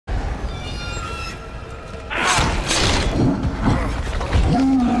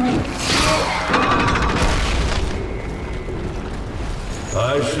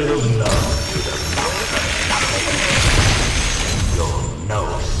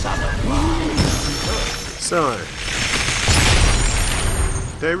Son.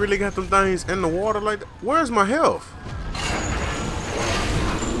 They really got them things in the water like that? Where's my health?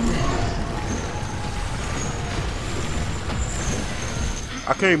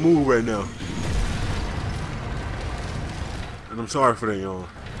 I can't move right now. And I'm sorry for that, y'all.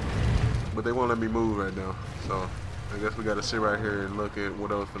 But they won't let me move right now. So I guess we gotta sit right here and look at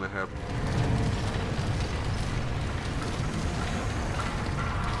what else gonna happen.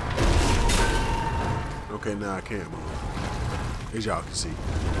 Okay, now I can't move. As y'all can see.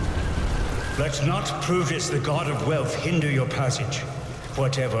 Let not Brutus, the god of wealth, hinder your passage,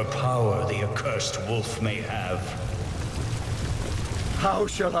 whatever power the accursed wolf may have. How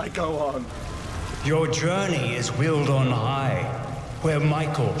shall I go on? Your journey is willed on high, where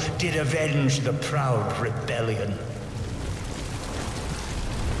Michael did avenge the proud rebellion.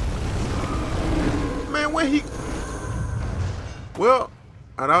 Man, where he... Well,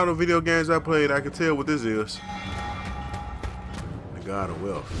 out of all the video games I played, I can tell what this is. The god of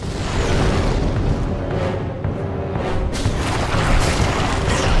wealth.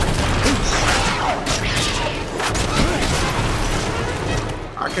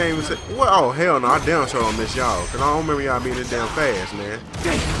 I can't even say... Well, oh, hell no. I damn sure don't miss y'all. Because I don't remember y'all being this damn fast, man.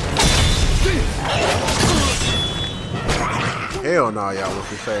 Hell no, y'all went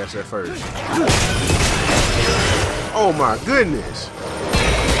too fast at first. Oh my goodness.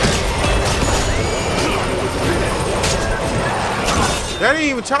 That didn't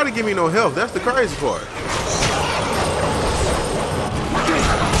even try to give me no health. That's the crazy part.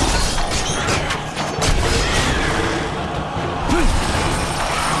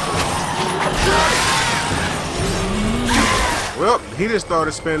 Well, he just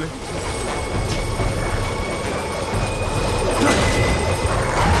started spinning.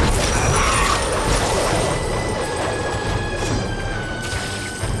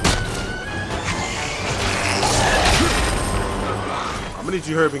 I'm gonna need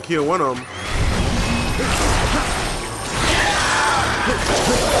you to hurry and kill one of them.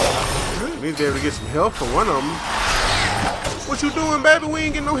 We need to be able to get some health from one of them. What you doing, baby? We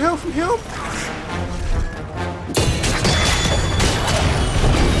ain't getting no help from him.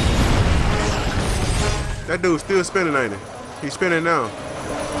 That dude's still spinning, ain't he? He's spinning now.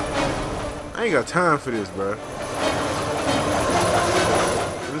 I ain't got time for this, bro.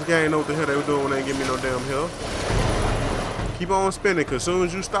 This guy ain't know what the hell they were doing when they ain't give me no damn health. Keep on spinning, cause as soon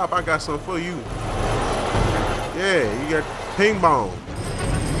as you stop, I got something for you. Yeah, you got ping pong.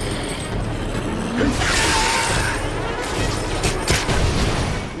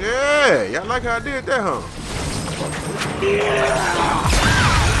 Yeah, y'all like how I did that, huh?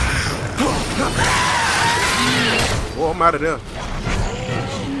 Well, I'm out of there.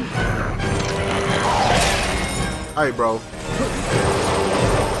 Hey, bro.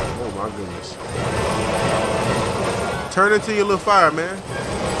 Oh my goodness. Turn into your little fire, man.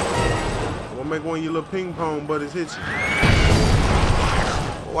 I'm gonna make one of your little ping pong buddies hit you.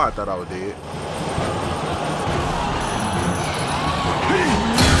 Oh, I thought I was dead.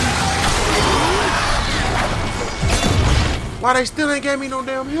 Why they still ain't gave me no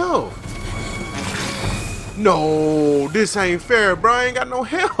damn health? No, this ain't fair, bro. I ain't got no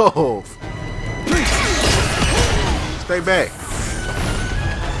health. Stay back.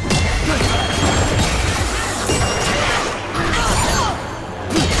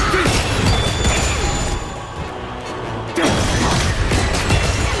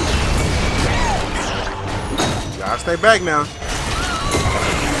 Gotta stay back now.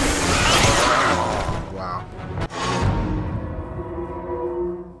 Wow.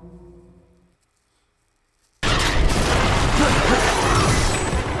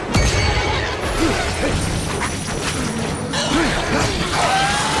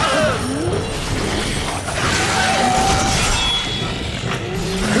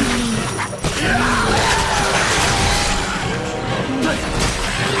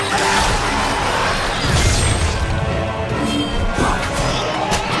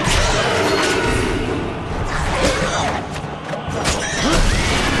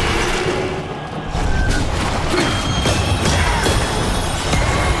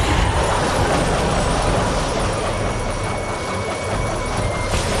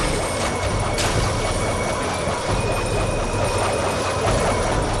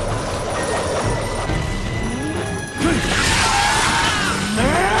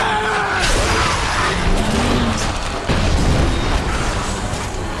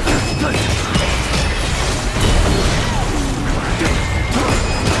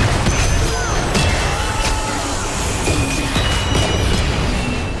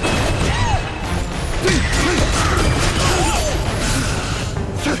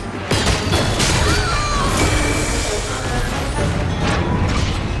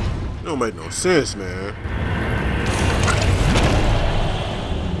 make no sense, man.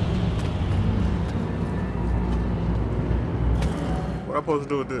 What am I supposed to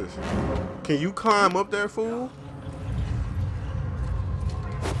do with this? Can you climb up there, fool?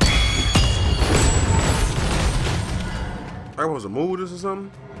 I supposed to move this or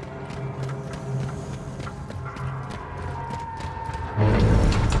something?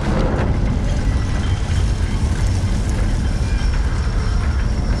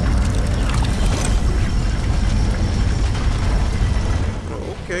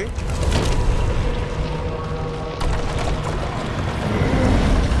 Oh, okay.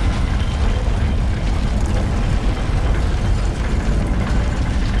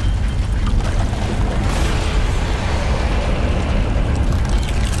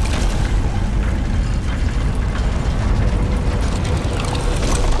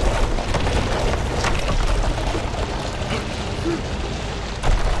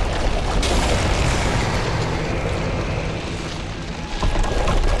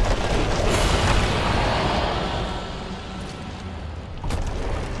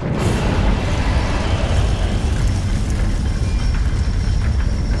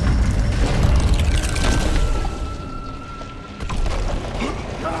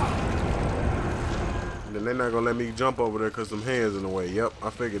 They're not gonna let me jump over there because some hands in the way. Yep, I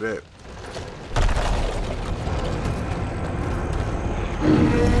figured that.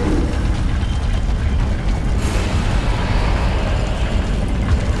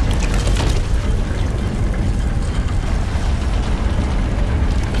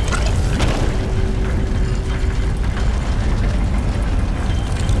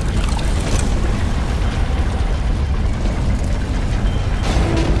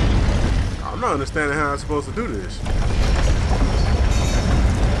 I'm not understanding how I'm supposed to do this.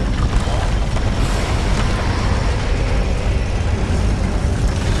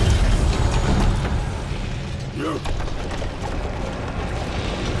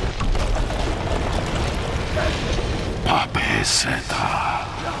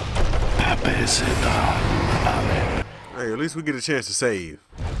 Hey, at least we get a chance to save.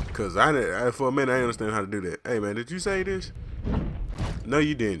 Cause for a minute I didn't understand how to do that. Hey man, did you say this? No,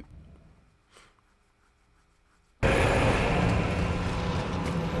 you didn't.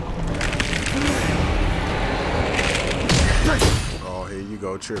 Oh, here you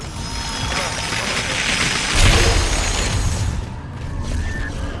go, tripping.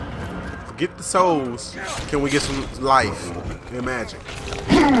 Forget the souls. Can we get some life and magic?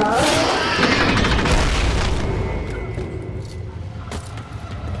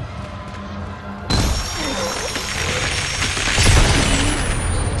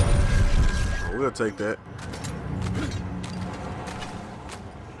 Oh, we'll take that.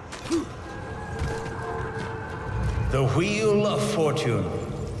 The Wheel of Fortune.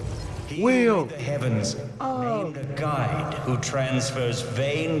 He Wheel. made the heavens named a guide who transfers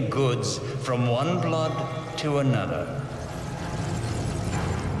vain goods from one blood to another.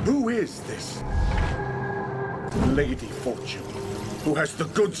 Who is this Lady Fortune, who has the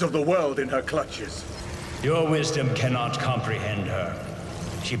goods of the world in her clutches? Your wisdom cannot comprehend her.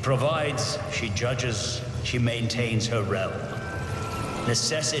 She provides, she judges, she maintains her realm.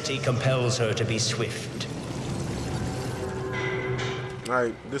 Necessity compels her to be swift.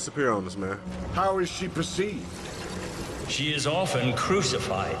 Alright, disappear on us, man. How is she perceived? She is often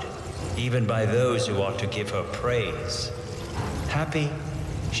crucified, even by those who ought to give her praise. Happy,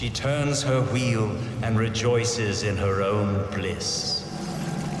 she turns her wheel and rejoices in her own bliss.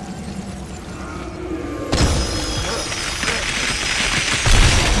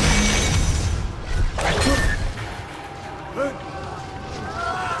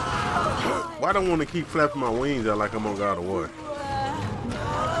 Why I don't want to keep flapping my wings out like I'm on God of War?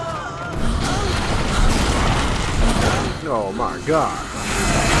 Oh my God.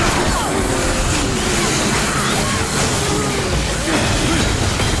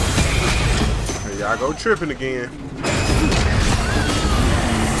 Hey, y'all go tripping again.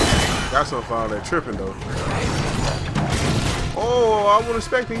 Got something for all that tripping though. Oh, I wasn't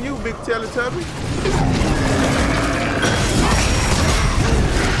expecting you, big Teletubby.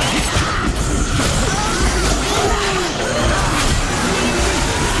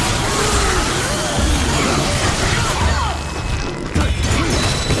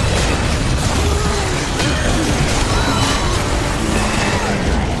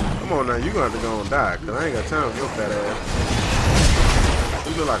 Now you gonna have to go and die, cause I ain't got time for your fat ass.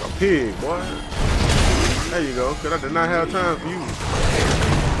 You look like a pig, boy. There you go, cause I did not have time for you.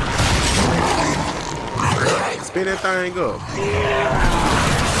 Spin that thing up.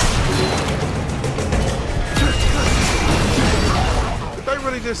 Did they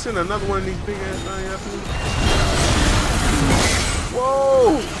really just send another one of these big ass things after me?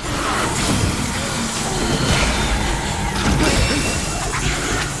 Whoa!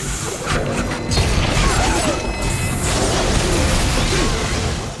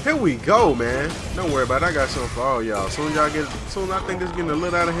 Here we go, man. Don't worry about it. I got something for all y'all. Soon as I think this is getting a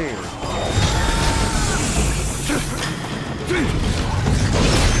little out of hand.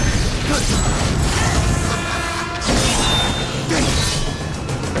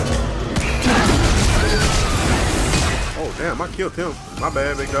 Oh damn, I killed him. My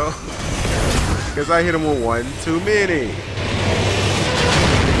bad, big dog. Because I hit him with one too many.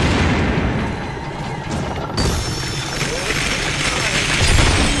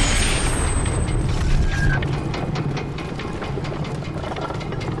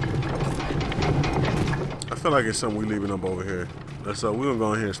 I feel like it's something we leaving up over here. So we're gonna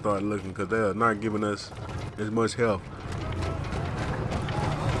go ahead and start looking because they're not giving us as much help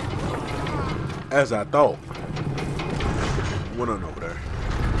as I thought. Went on over there.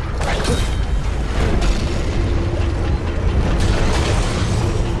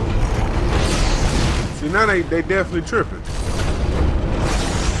 See, now they definitely tripping.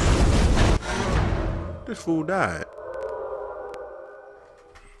 This fool died.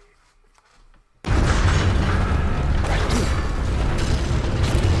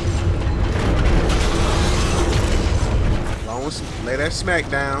 Lay that smack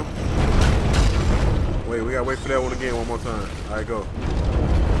down. Wait, we gotta wait for that one again one more time. Alright, go.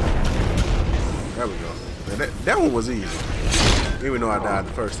 There we go. Man, that one was easy. Even though I died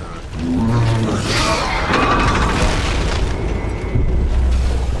the first time.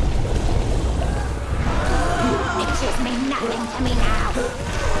 Pictures mean nothing to me now.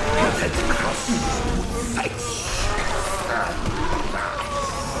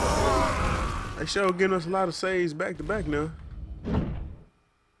 They sure getting us a lot of saves back to back now.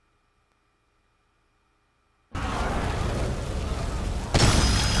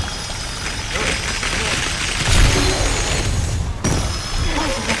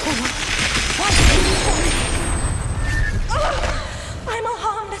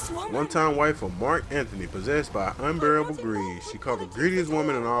 One-time wife of Mark Anthony, possessed by unbearable greed. She called the greediest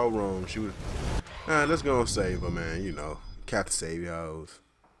woman in all Rome. She was, let's go and save her, man. You know, got to save y'all.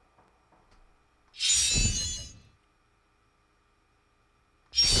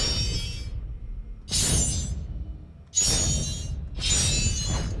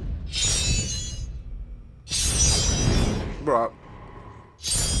 Bro,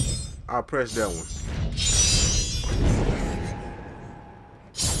 I'll press that one.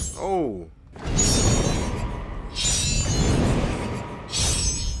 Oh.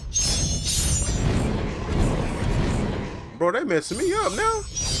 Bro, they messing me up now.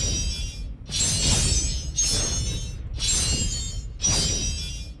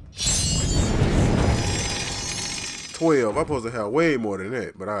 $12. I'm supposed to have way more than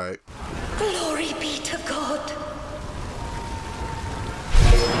that, but alright. Glory be to God.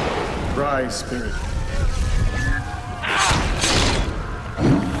 Rise, spirit.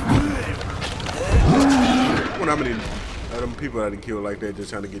 How many of them people I didn't kill like that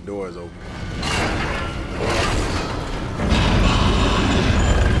just trying to get doors open?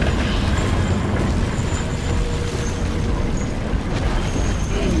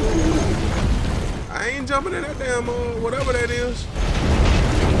 I ain't jumping in that damn whatever that is.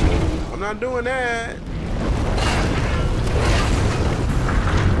 I'm not doing that.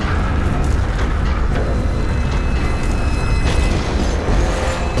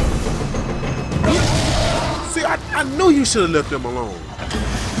 See, I knew you should have left them alone.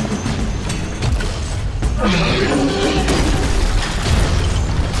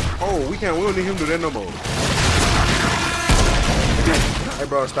 Oh, we don't need him to do that no more. Hey,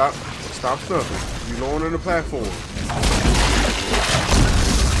 bro, stop stuffing. You lowering on the platform.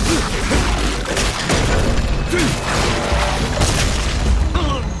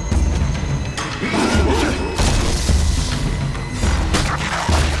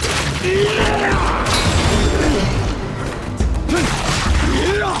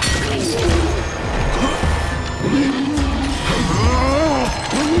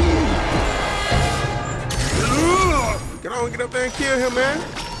 Get up there and kill him, man.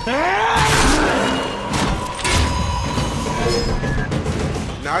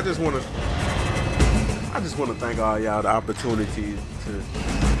 Now I just want to thank all y'all the opportunity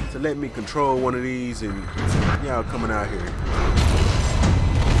to let me control one of these and y'all coming out here.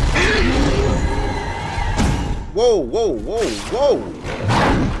 Whoa, whoa, whoa, whoa.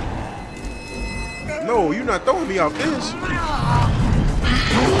 No, you're not throwing me off this.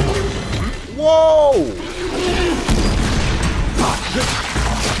 Whoa.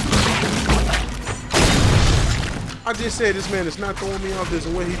 just said this man is not throwing me off this,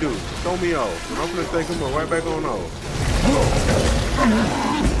 and what he do? Throw me off. And I'm gonna take him right back on off.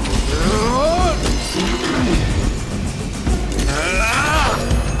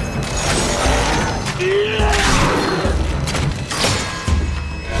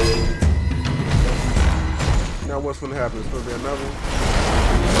 Now what's gonna happen? It's gonna be another one.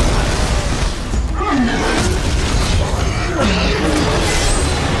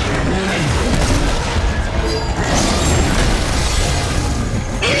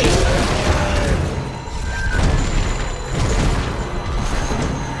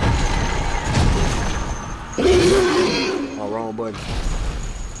 Oh, wrong button.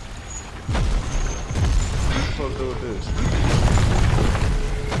 What am I supposed to do with this?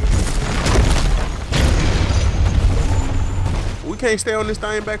 We can't stay on this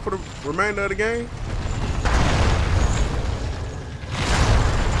thing back for the remainder of the game?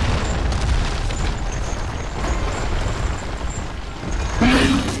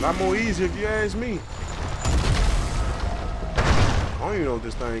 A lot more easy if you ask me. I don't even know what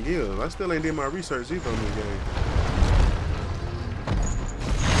this thing is. I still ain't did my research either on this game.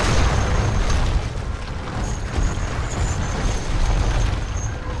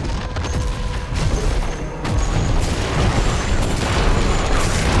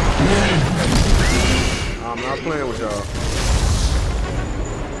 I'm not playing with y'all.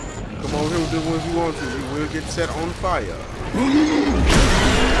 Come on here with the ones you want to. You will get set on fire. I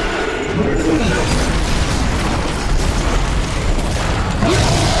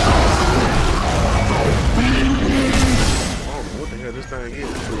don't know what the hell this thing is.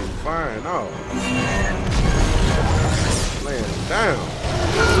 It's fine off. Laying down.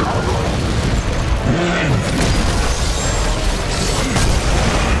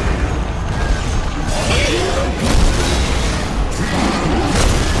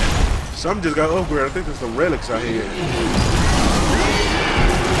 Some just got upgraded. I think there's some relics out here.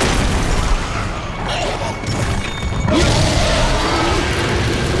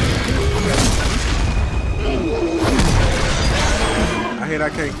 I hate I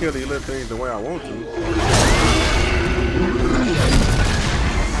can't kill these little things the way I want to.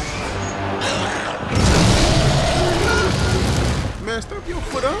 Man, stop your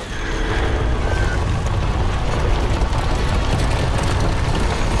foot up.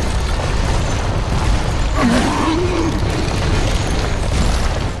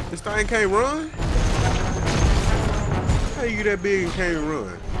 This thing can't run? How you that big and can't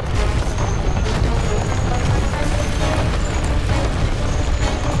run?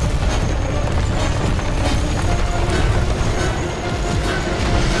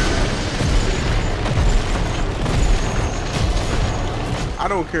 I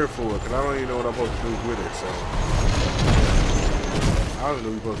don't care for it because I don't even know what I'm supposed to do with it, so I was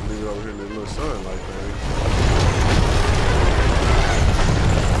really supposed to leave it over here in the little sun like that.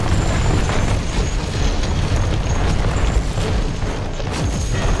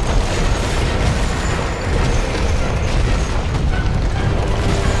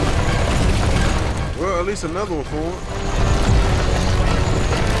 Well, at least another one for him.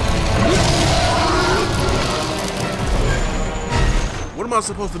 What am I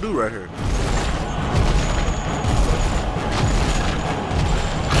supposed to do right here?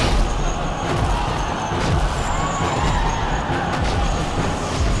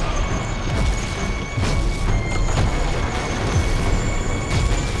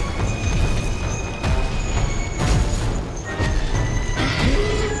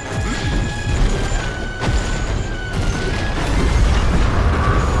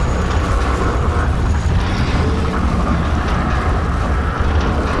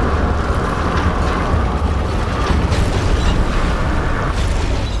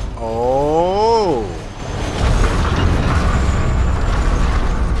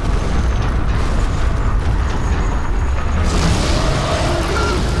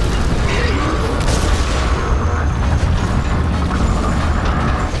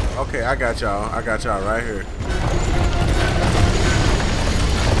 I got y'all. I got y'all right here.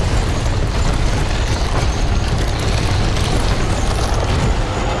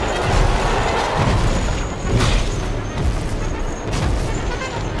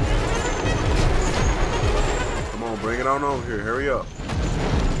 Come on, bring it on over here. Hurry up.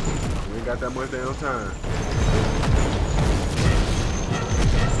 We ain't got that much damn time.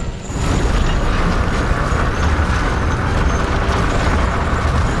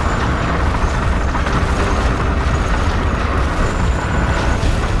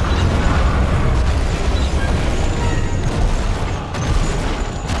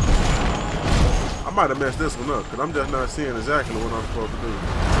 I might have messed this one up because I'm just not seeing exactly what I'm supposed to do.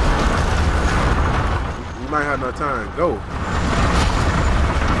 We might have enough time. Go.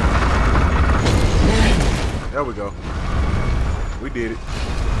 There we go. We did it.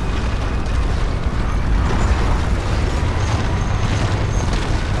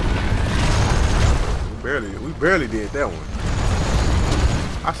 We barely did that one.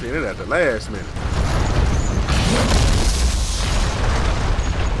 I seen it at the last minute.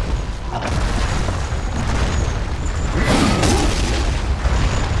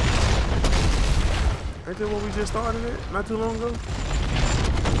 Ain't that what we just started at? Not too long ago?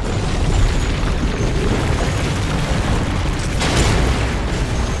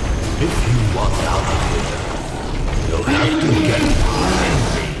 If you want out of here, you'll have to get behind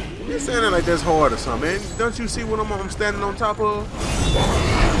me. You're saying it like that's hard or something, man. Don't you see what I'm standing on top of?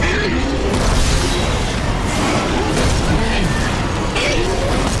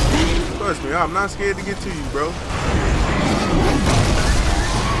 Trust me, I'm not scared to get to you, bro.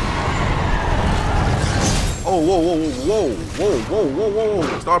 Oh, whoa, whoa, whoa, whoa, whoa, whoa, whoa,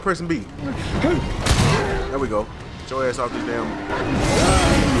 whoa. Start pressing B. There we go. Get your ass off this damn.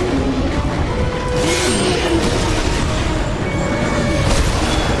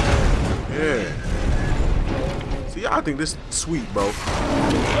 Yeah. See, I think this is sweet, bro.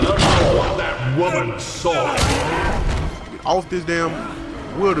 I don't know what that woman saw. Get off this damn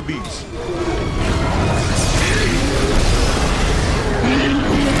wildebeest.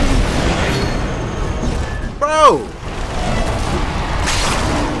 Bro!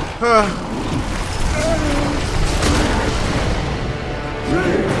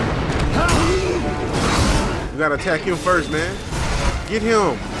 You gotta attack him first, man. Get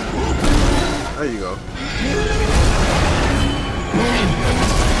him. There you go.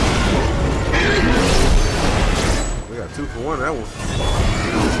 We got 2 for 1 that one.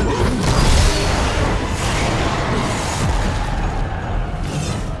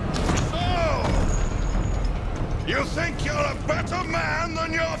 You think you're a better man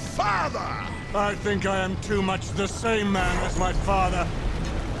than your father? I think I am too much the same man as my father.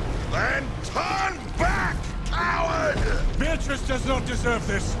 Then turn back, coward! Beatrice does not deserve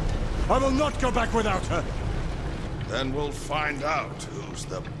this. I will not go back without her. Then we'll find out who's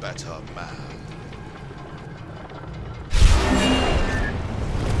the better man.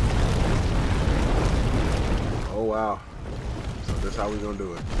 Oh, wow. So that's how we gonna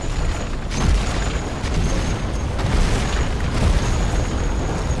do it.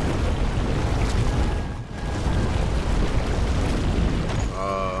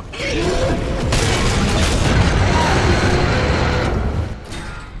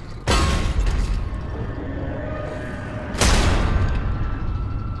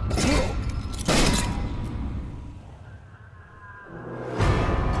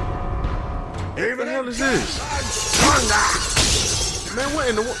 What the hell is this? Man, what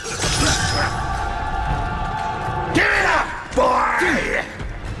in the world? Give it up, boy!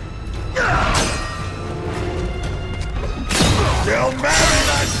 You'll marry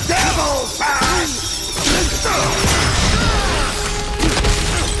the devil, son!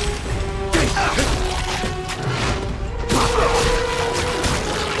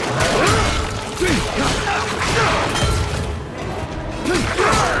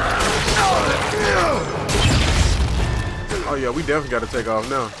 Oh yeah, we definitely got to take off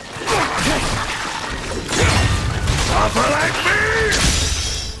now. Suffer like me!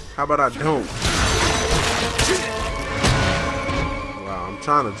 How about I don't? Wow, I'm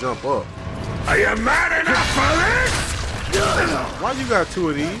trying to jump up. Are you mad enough for this? Why you got 2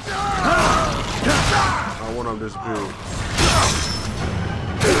 of these? Oh, one of them disappeared.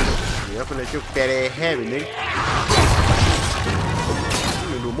 Yeah, up and let your fat ass have it, nigga.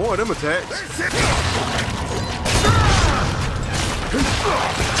 You can do more of them attacks.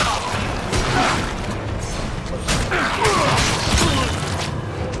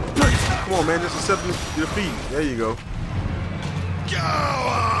 Come on, man, just accept defeat. There you go. Go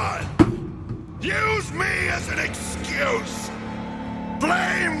on! Use me as an excuse!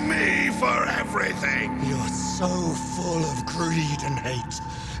 Blame me for everything! You're so full of greed and hate.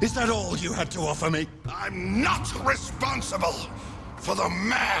 Is that all you had to offer me? I'm not responsible for the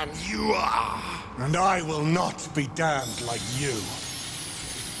man you are! And I will not be damned like you.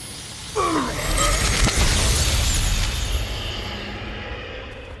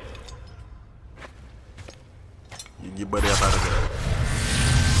 You can get buddy up out of there.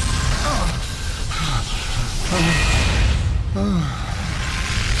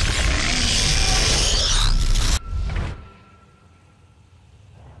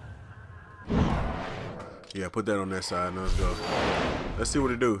 Yeah, put that on that side. Now let's go. Let's see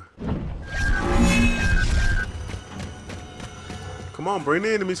what it do. Come on, bring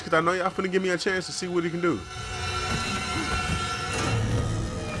the enemies, because I know y'all finna give me a chance to see what he can do.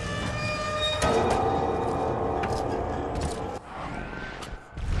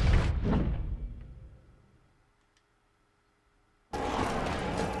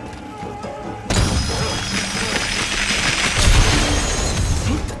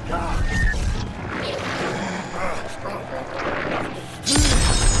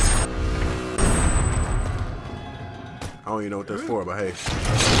 I don't even know what that's for, but hey.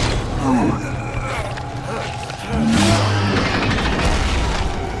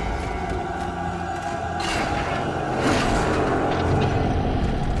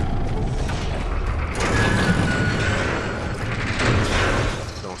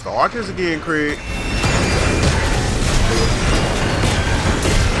 Don't start this again, Craig.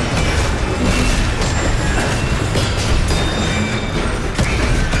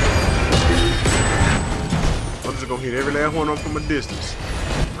 Gonna hit every last one of them from a distance.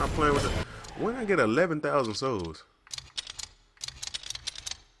 I'm playing with it. When I get 11,000 souls.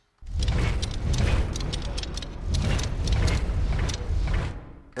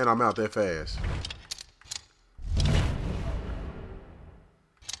 And I'm out that fast.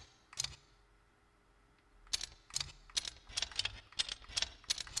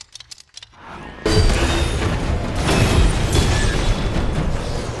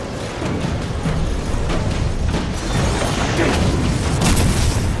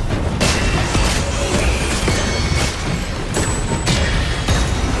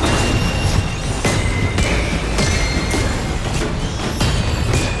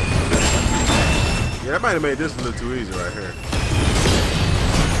 Yeah, that might have made this a little too easy right here.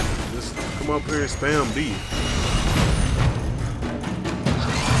 Just come up here and spam B.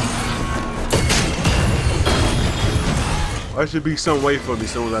 There should be some way for me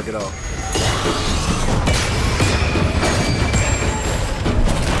as soon as I get off.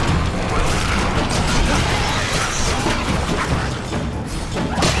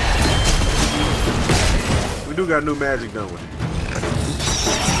 We do got new magic, don't we?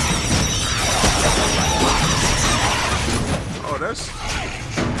 Oh, that's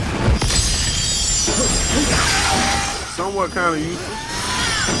somewhat kind of useful.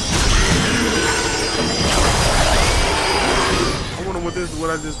 I wonder what this is, what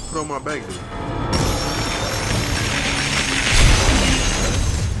I just put on my back do.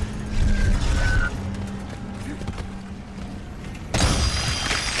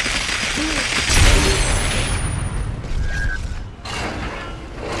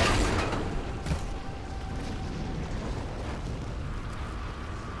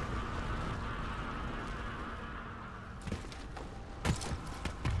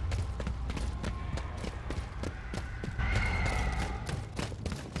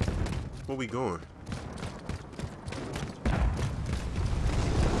 Where we going?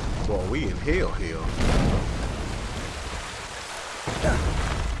 Boy, we in hell.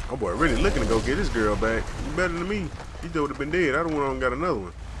 Oh boy, really looking to go get this girl back. You better than me. You would have been dead. I don't want to got another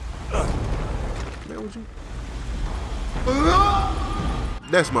one. Man, what you?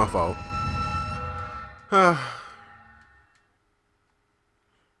 That's my fault.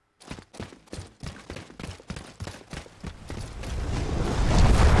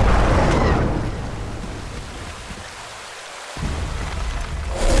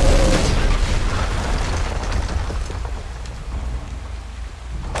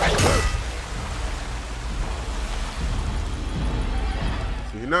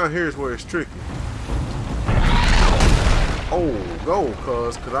 Now here's where it's tricky. Oh, go,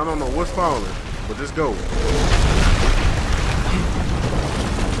 cuz I don't know what's falling, but just go.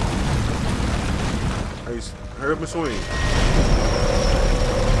 Hey, hurry up and swing.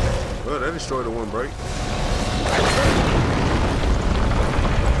 Well, that destroyed the one break.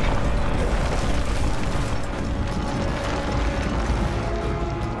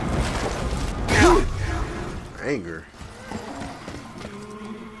 Anger.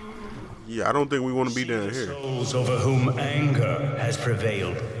 Yeah, I don't think we want to be down here. Souls over whom anger has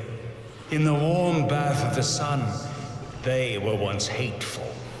prevailed. In the warm bath of the sun, they were once hateful.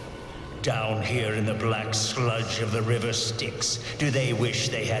 Down here in the black sludge of the river Styx, do they wish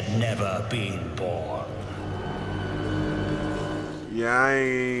they had never been born? Yeah, I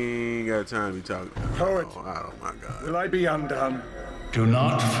ain't got time to be talking. Poet, oh my God. will I be undone? Do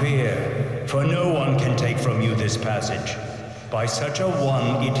not fear, for no one can take from you this passage. By such a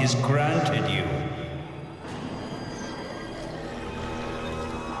one it is granted you.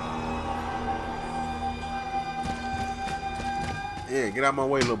 Yeah, get out of my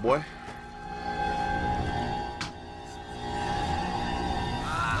way, little boy.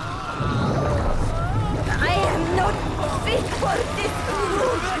 I am not Fit for this.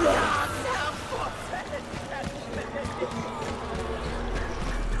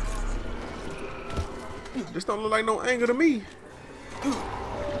 This don't look like no anger to me.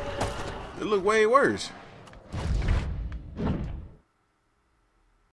 It look way worse.